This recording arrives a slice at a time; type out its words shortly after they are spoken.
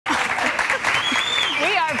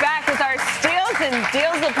in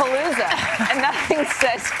Deals-a-Palooza, and nothing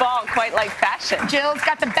says fall quite like fashion. Jill's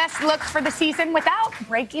got the best looks for the season without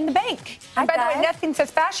breaking the bank. And by the way, nothing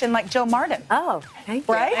says fashion like Jill Martin. Oh, thank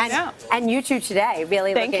you. Right? And you two today,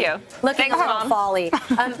 really looking a little fall-y.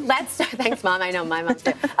 Thanks, Mom. I know my mom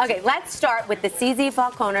too. Okay, let's start with the CZ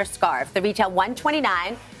Falconer scarf. The retail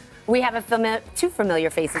 $129. We have two familiar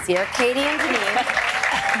faces here, Katie and Janine.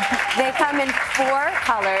 They come in 4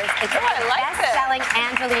 colors. It's the best-selling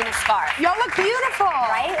Angelina scarf. Y'all look beautiful.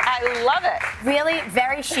 Right? I love it. Really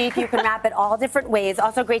very chic. You can wrap it all different ways.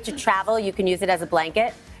 Also great to travel. You can use it as a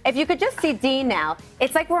blanket. If you could just see Dean now,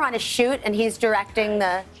 it's like we're on a shoot and he's directing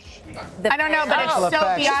the I don't know, but it's so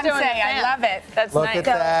Beyonce. I love it. That's Look nice. at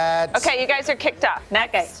that. Okay, you guys are kicked off.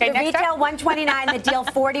 Next. Okay, the retail $129, the deal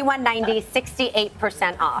 $41.90,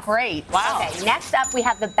 68% off. Great. Wow. Okay, next up we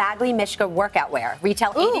have the Badgley Mischka workout wear.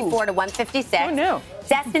 Retail $84 to $156. Who knew?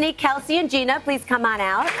 Destiny, Kelsey, and Gina, please come on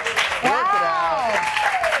out. Wow.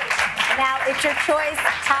 Now, it's your choice,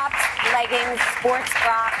 tops, leggings, sports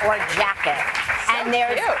bra, or jacket. And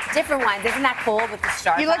there's different ones. Isn't that cool with the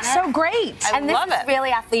stars You look so great. And this is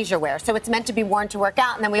really athleisure wear, so it's meant to be worn to work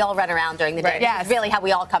out, and then we all run around during the day. Yes. This is really how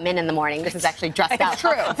we all come in the morning. This is actually dressed out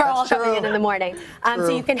true. for all coming in the morning. So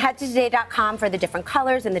you can head to today.com for the different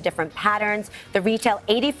colors and the different patterns. The retail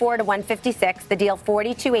 $84 to $156, the deal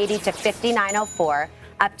 $42.80 to $59.04.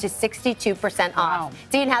 Up to 62% off.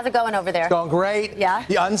 Dean, how's it going over there? It's going great. Yeah?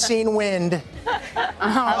 The unseen wind.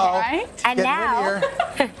 Right. And now,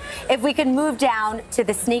 if we can move down to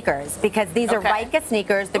the sneakers, because these are Ryka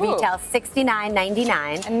sneakers, the retail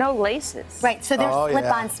 $69.99. And no laces. Right, so they're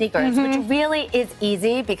slip-on sneakers, which really is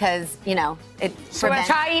easy because, you know, it prevents...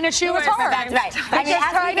 Tying a shoe is hard. That's right. I mean,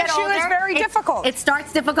 tying a shoe is very difficult. It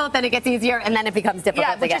starts difficult, then it gets easier, and then it becomes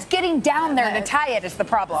difficult again. Just getting down there to tie it is the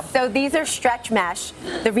problem. So these are stretch mesh.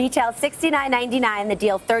 The retail $69.99, the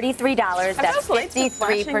deal $33. That's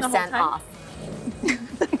 53% off.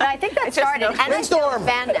 But I think that started, and I'm still a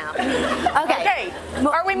fan now. Okay.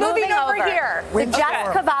 Are we moving over here? The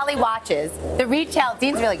Just Cavalli watches. The retail,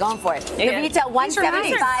 Dean's really going for it. The retail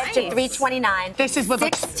 $175 to $329. This is what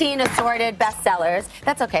 16 assorted bestsellers.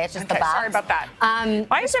 That's okay. It's just the box. Sorry about that.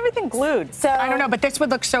 Why is everything glued? So I don't know, but this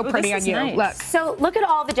would look so pretty on you. Nice. Look. So look at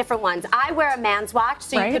all the different ones. I wear a man's watch,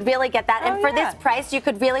 so you could really get that. And for this price, you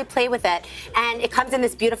could really play with it. And it comes in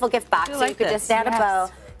this beautiful gift box, so you could just add a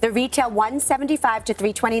bow. The retail $175 to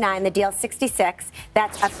 $329, the deal $66.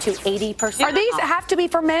 That's up to 80%. Are these have to be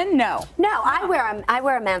for men? No. No, I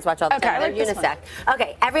wear a man's watch all the time. They're unisex.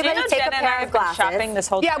 Okay, everybody take a pair of glasses. Shopping this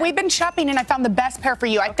whole time. We've been shopping, and I found the best pair for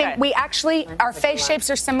you. I think we actually our face shapes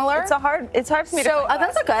are similar. It's hard for me to find.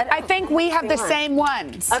 Those are good. I think we have the same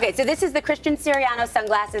ones. Okay, so this is the Christian Siriano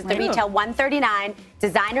sunglasses. The retail $139.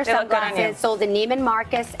 Designer sunglasses sold in Neiman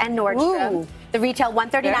Marcus and Nordstrom. The retail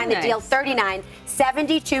 $139, the deal $39,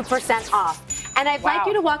 72% off. And I'd like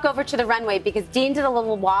you to walk over to the runway because Dean did a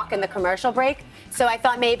little walk in the commercial break. So I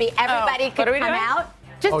thought maybe everybody could come out.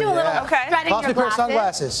 Just do a little strutting your glasses.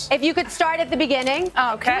 Sunglasses. If you could start at the beginning.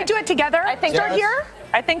 Can we do it together? I think start here.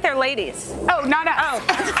 I think they're ladies. Oh, not us. Oh.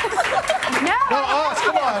 No, us.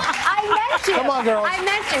 Come on. I meant you. Come on, girls. I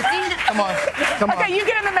meant you. Dean. Come on. Come on. Okay, you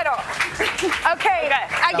get in the middle. Okay.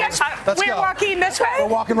 I guess we're walking this way. We're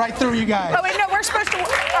walking right through you guys. Oh, wait, no, we're supposed to.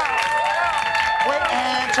 Wait,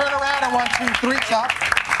 and turn around and 1, 2, 3, stop.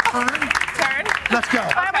 Turn. Let's go.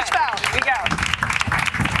 How much fell? We go.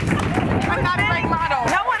 I'm not a great model.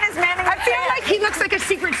 No one is manning the I feel like he looks like a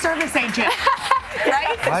Secret Service agent.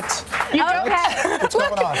 Right? What? You What's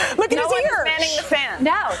going on? Look at no his one ears. is manning the fan.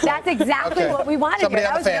 No, that's exactly what we wanted. Somebody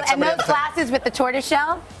have a fan. And those glasses with the tortoise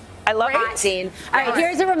shell. I love it. Dean. All right,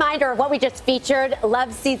 here's a reminder of what we just featured. Love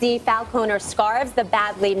CZ Falconer scarves, the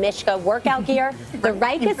Badgley Mischka workout gear, the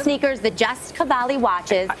Ryka sneakers, the Just Cavalli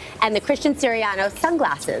watches, and the Christian Siriano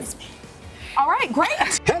sunglasses. All right, great.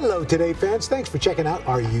 Hello, Today fans. Thanks for checking out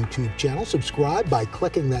our YouTube channel. Subscribe by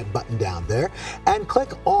clicking that button down there and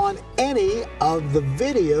click on any of the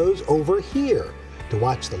videos over here to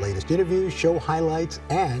watch the latest interviews, show highlights,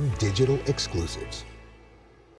 and digital exclusives.